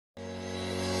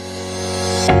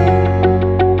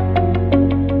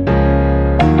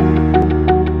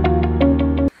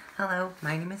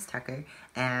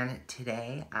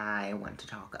I want to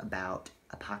talk about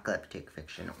apocalyptic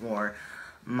fiction, or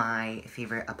my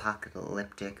favorite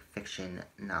apocalyptic fiction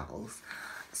novels.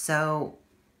 So,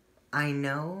 I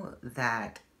know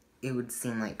that it would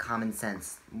seem like common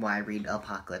sense why read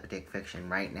apocalyptic fiction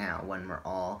right now when we're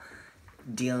all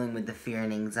dealing with the fear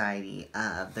and anxiety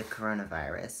of the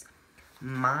coronavirus.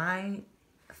 My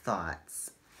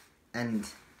thoughts, and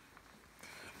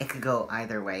it could go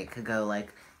either way. It could go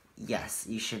like, yes,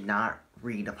 you should not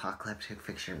read apocalyptic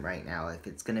fiction right now. If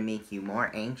it's going to make you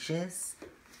more anxious,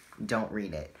 don't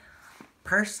read it.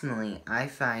 Personally, I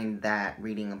find that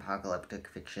reading apocalyptic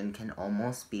fiction can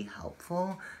almost be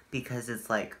helpful because it's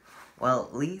like, well,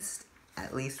 at least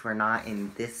we're not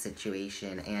in this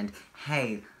situation, and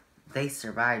hey, they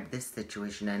survived this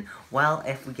situation, and well,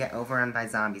 if we get overrun by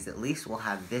zombies, at least we'll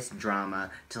have this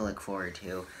drama to look forward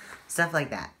to. Stuff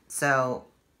like that. So,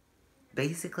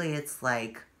 basically, it's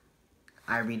like,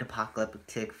 I read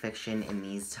apocalyptic fiction in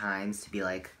these times to be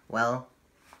like, well,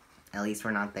 at least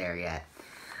we're not there yet.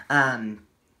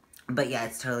 But yeah,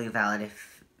 it's totally valid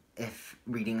if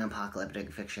reading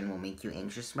apocalyptic fiction will make you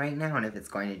anxious right now, and if it's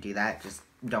going to do that, just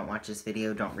don't watch this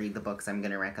video, don't read the books I'm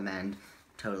going to recommend.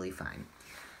 Totally fine.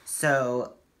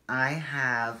 So, I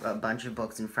have a bunch of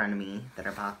books in front of me that are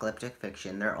apocalyptic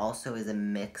fiction. There also is a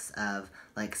mix of,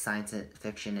 like, science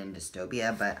fiction and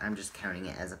dystopia, but I'm just counting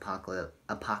it as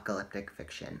apocalyptic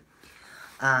fiction.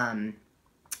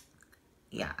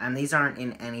 Yeah, and these aren't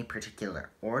in any particular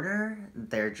order.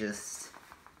 They're just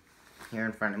here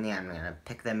in front of me. I'm going to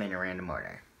pick them in a random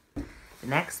order. The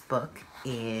next book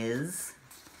is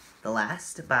The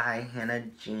Last by Hanna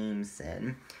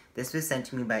Jameson. This was sent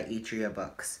to me by Atria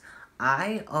Books.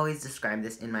 I always describe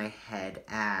this in my head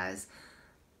as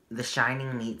The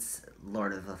Shining meets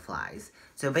Lord of the Flies.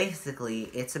 So basically,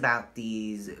 it's about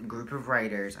these group of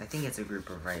writers. I think it's a group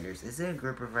of writers. Is it a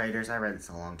group of writers? I read this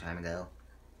a long time ago.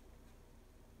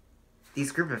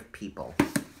 These group of people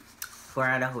who are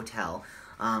at a hotel.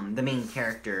 The main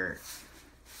character,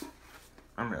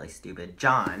 I'm really stupid,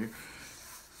 John,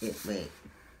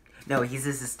 no, he's a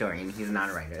historian, he's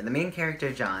not a writer. The main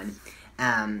character, John,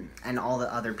 and all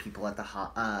the other people at the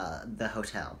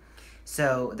hotel.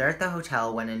 So, they're at the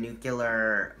hotel when a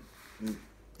nuclear,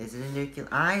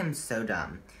 I am so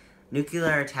dumb.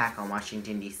 Nuclear attack on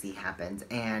Washington, D.C. happens,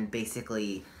 and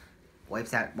basically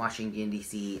wipes out Washington,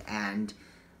 D.C., and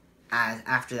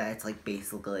after that, it's like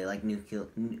basically like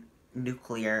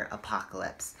nuclear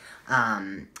apocalypse,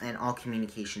 and all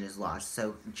communication is lost.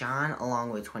 So John, along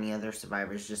with 20 other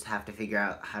survivors, just have to figure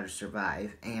out how to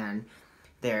survive, and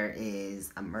there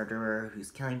is a murderer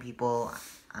who's killing people,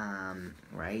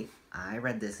 right? I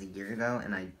read this a year ago,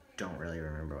 and I don't really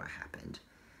remember what happened.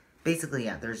 Basically,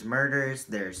 yeah, there's murders,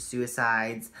 there's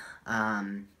suicides,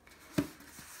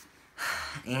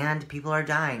 and people are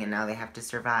dying, and now they have to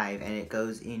survive, and it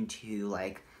goes into,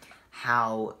 like,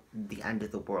 how the end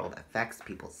of the world affects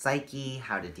people's psyche,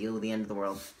 how to deal with the end of the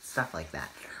world, stuff like that.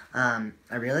 I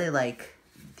really like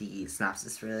the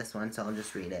synopsis for this one, so I'll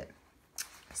just read it.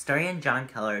 Historian John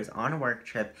Keller is on a work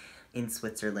trip in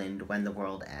Switzerland when the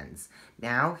world ends.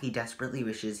 Now, he desperately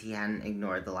wishes he hadn't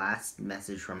ignored the last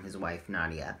message from his wife,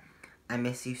 Nadia. I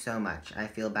miss you so much. I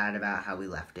feel bad about how we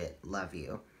left it. Love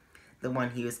you. The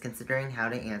one he was considering how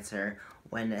to answer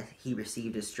when he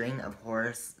received a string of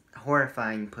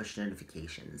horrifying push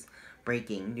notifications.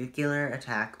 Breaking. Nuclear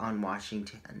attack on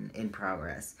Washington in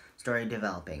progress. Story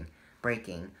developing.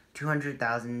 Breaking.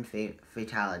 200,000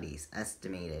 fatalities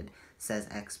estimated, says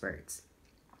experts.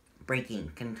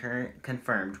 Breaking.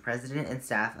 Confirmed. President and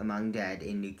staff among dead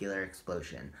in nuclear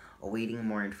explosion. Awaiting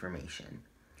more information.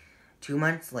 2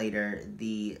 months later,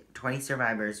 the 20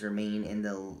 survivors remain in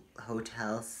the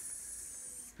hotel.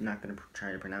 Not going to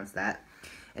try to pronounce that.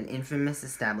 An infamous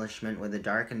establishment with a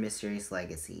dark and mysterious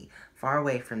legacy. Far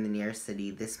away from the nearest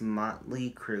city, this motley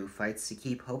crew fights to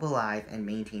keep hope alive and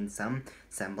maintain some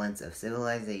semblance of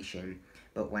civilization.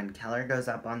 But when Keller goes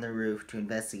up on the roof to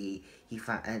investigate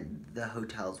the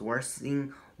hotel's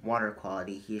worsening water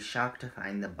quality, he is shocked to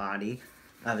find the body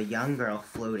of a young girl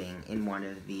floating in one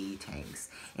of the tanks,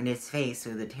 and is faced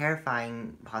with the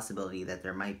terrifying possibility that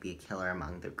there might be a killer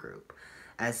among the group.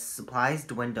 As supplies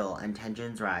dwindle and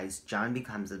tensions rise, John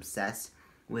becomes obsessed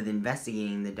with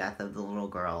investigating the death of the little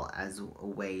girl as a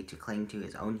way to cling to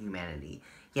his own humanity.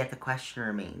 Yet the question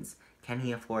remains, can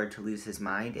he afford to lose his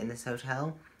mind in this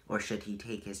hotel, or should he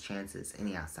take his chances in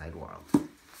the outside world?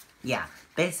 Yeah,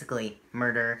 basically,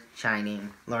 murder,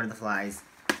 Shining, Lord of the Flies,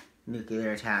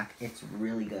 nuclear attack. It's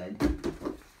really good,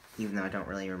 even though I don't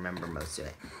really remember most of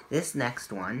it. This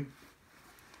next one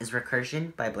is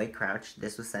Recursion by Blake Crouch.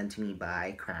 This was sent to me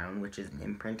by Crown, which is an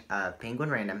imprint of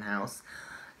Penguin Random House.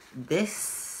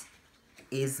 This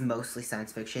is mostly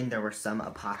science fiction. There were some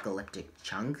apocalyptic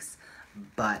chunks,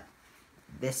 but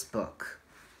this book,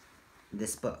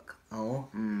 oh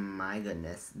my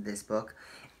goodness, this book,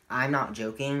 I'm not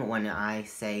joking when I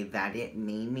say that it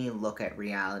made me look at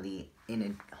reality in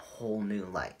a whole new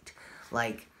light.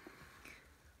 Like,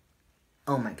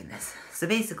 oh my goodness. So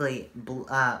basically,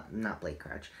 not Blake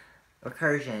Crouch,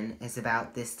 Recursion is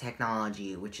about this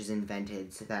technology which is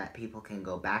invented so that people can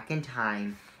go back in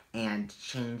time and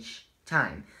change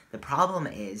time. The problem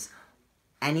is,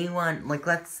 anyone, like,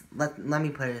 let me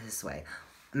put it this way.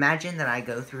 Imagine that I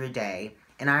go through a day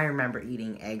and I remember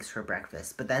eating eggs for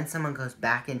breakfast, but then someone goes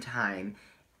back in time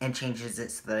and changes it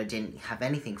so that I didn't have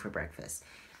anything for breakfast.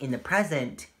 In the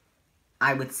present,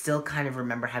 I would still kind of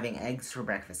remember having eggs for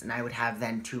breakfast, and I would have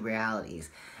then two realities.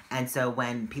 And so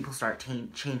when people start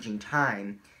changing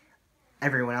time,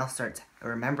 everyone else starts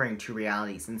remembering two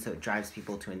realities, and so it drives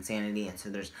people to insanity, and so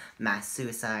there's mass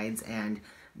suicides, and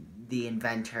the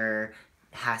inventor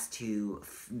has to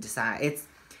decide. It's,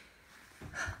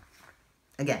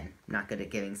 again, not good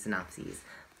at giving synopses,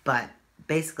 but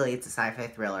basically it's a sci-fi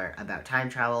thriller about time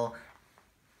travel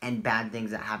and bad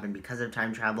things that happen because of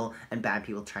time travel, and bad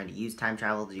people trying to use time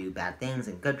travel to do bad things,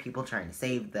 and good people trying to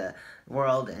save the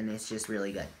world, and it's just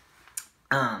really good.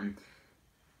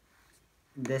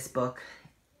 This book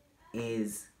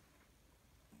is,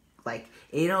 like,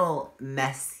 it'll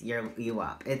mess you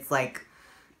up. It's like,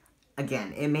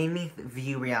 again, it made me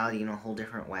view reality in a whole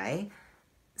different way.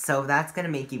 So if that's gonna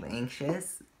make you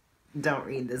anxious, don't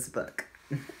read this book.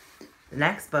 The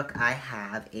next book I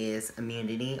have is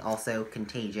Immunity, also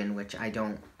Contagion, which I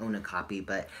don't own a copy,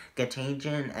 but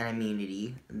Contagion and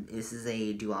Immunity. This is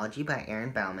a duology by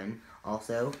Aaron Bauman.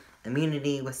 Also,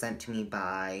 Immunity was sent to me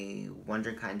by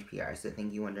Wonderkind PR, so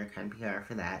thank you Wonderkind PR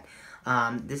for that.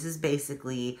 This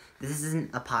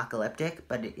isn't apocalyptic,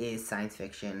 but it is science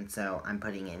fiction, so I'm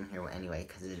putting it in here anyway,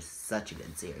 because it is such a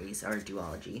good series, or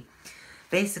duology.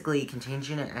 Basically,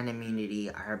 Contagion and Immunity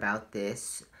are about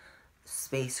this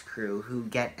space crew who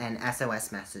get an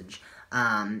SOS message,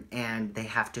 and they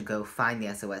have to go find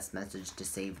the SOS message to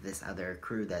save this other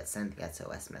crew that sent the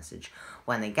SOS message.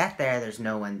 When they get there, there's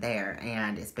no one there,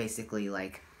 and it's basically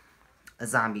like a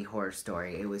zombie horror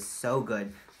story. It was so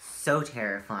good, so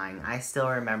terrifying. I still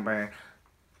remember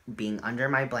being under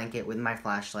my blanket with my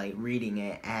flashlight, reading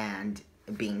it, and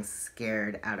being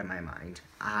scared out of my mind.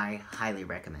 I highly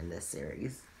recommend this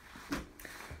series.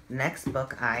 Next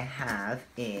book I have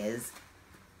is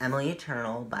Emily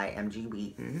Eternal by M.G.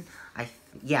 Wheaton.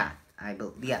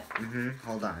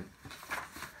 Hold on.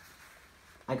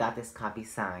 I got this copy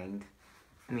signed.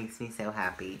 It makes me so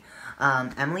happy.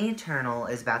 Emily Eternal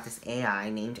is about this AI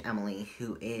named Emily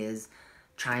who is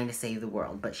trying to save the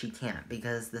world, but she can't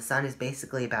because the sun is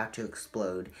basically about to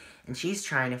explode, and she's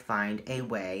trying to find a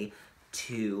way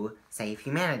to save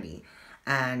humanity.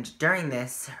 And during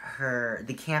this,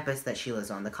 the campus that she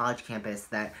lives on, the college campus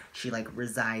that she, like,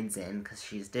 resides in, because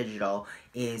she's digital,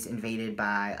 is invaded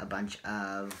by a bunch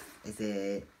of,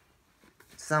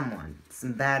 some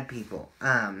bad people.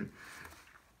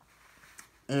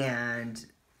 And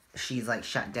she's, like,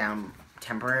 shut down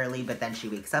temporarily, but then she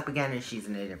wakes up again and she's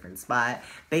in a different spot.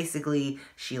 Basically,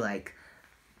 she, like,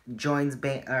 bands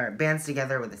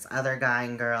together with this other guy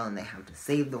and girl, and they have to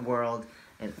save the world,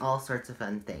 and all sorts of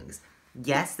fun things.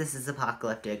 Yes, this is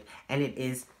apocalyptic, and it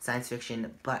is science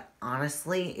fiction, but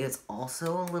honestly, it's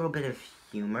also a little bit of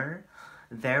humor.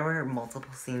 There were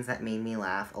multiple scenes that made me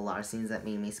laugh, a lot of scenes that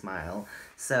made me smile,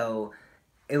 so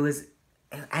it was,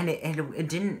 and it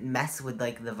didn't mess with,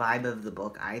 like, the vibe of the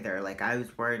book either. Like, I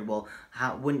was worried, well,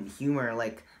 how wouldn't humor,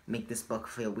 like, make this book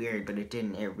feel weird, but it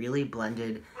didn't. It really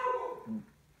blended,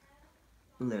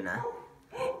 Luna,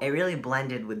 it really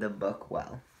blended with the book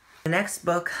well. The next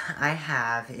book I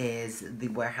have is The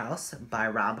Warehouse by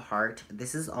Rob Hart.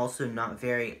 This is also not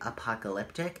very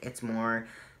apocalyptic. It's more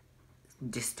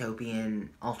dystopian,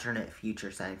 alternate future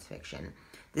science fiction.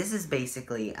 This is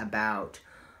basically about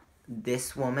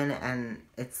this woman, and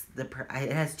it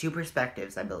has two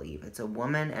perspectives, I believe. It's a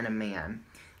woman and a man.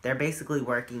 They're basically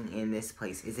working in this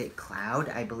place. Is it Cloud?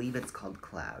 I believe it's called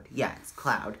Cloud. Yeah, it's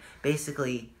Cloud.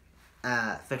 Basically,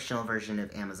 a fictional version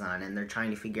of Amazon, and they're trying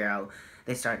to figure out.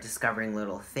 They start discovering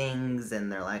little things,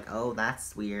 and they're like, oh,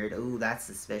 that's weird, oh, that's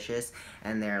suspicious,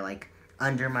 and they're, like,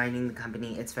 undermining the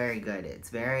company. It's very good. It's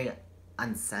very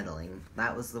unsettling.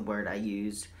 That was the word I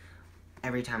used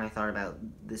every time I thought about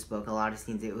this book. A lot of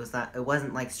scenes, it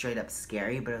wasn't, like, straight up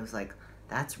scary, but it was like,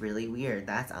 that's really weird,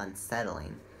 that's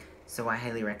unsettling. So I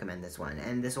highly recommend this one,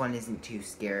 and this one isn't too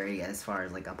scary as far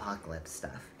as, like, apocalypse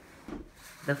stuff.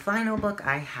 The final book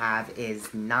I have is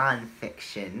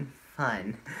nonfiction.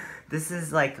 Fun. This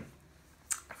is, like,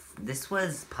 This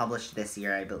was published this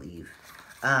year, I believe.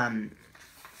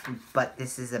 But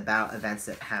this is about events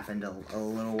that happened a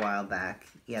little while back.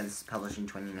 Yeah, this is published in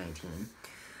 2019.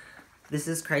 This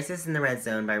is Crisis in the Red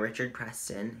Zone by Richard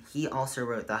Preston. He also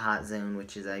wrote The Hot Zone,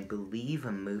 which is, I believe,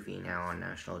 a movie now on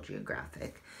National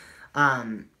Geographic.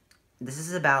 This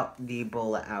is about the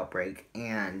Ebola outbreak,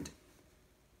 and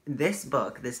this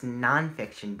book, this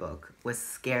nonfiction book, was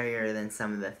scarier than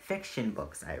some of the fiction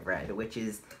books I've read, which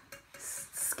is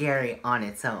scary on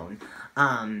its own.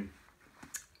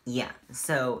 Yeah,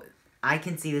 so I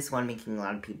can see this one making a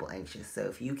lot of people anxious. So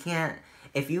if you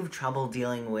have trouble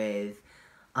dealing with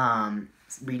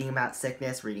reading about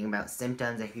sickness, reading about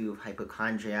symptoms, if you have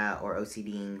hypochondria or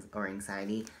OCD or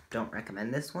anxiety, don't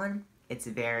recommend this one. It's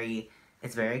very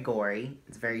gory,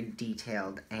 it's very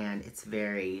detailed, and it's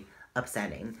very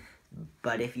upsetting.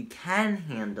 But if you can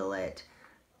handle it,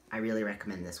 I really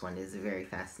recommend this one. It is a very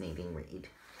fascinating read.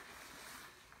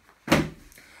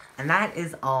 And that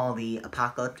is all the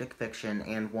apocalyptic fiction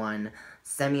and one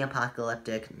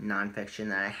semi-apocalyptic nonfiction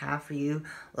that I have for you.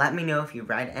 Let me know if you've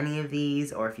read any of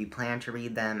these or if you plan to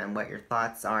read them and what your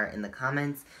thoughts are in the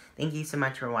comments. Thank you so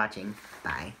much for watching.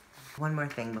 Bye. One more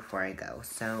thing before I go.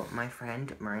 So my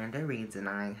friend Miranda Read and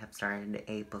I have started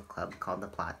a book club called the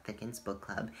Plot Thickens Book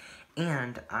Club.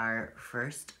 And our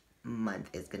first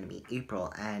month is going to be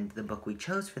April. And the book we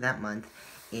chose for that month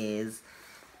is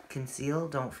Conceal,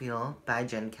 Don't Feel by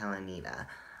Jen Kalanita.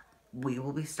 We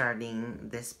will be starting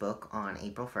this book on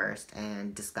April 1st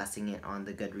and discussing it on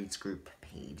the Goodreads group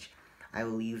page. I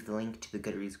will leave the link to the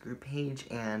Goodreads group page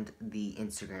and the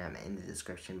Instagram in the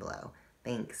description below.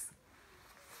 Thanks.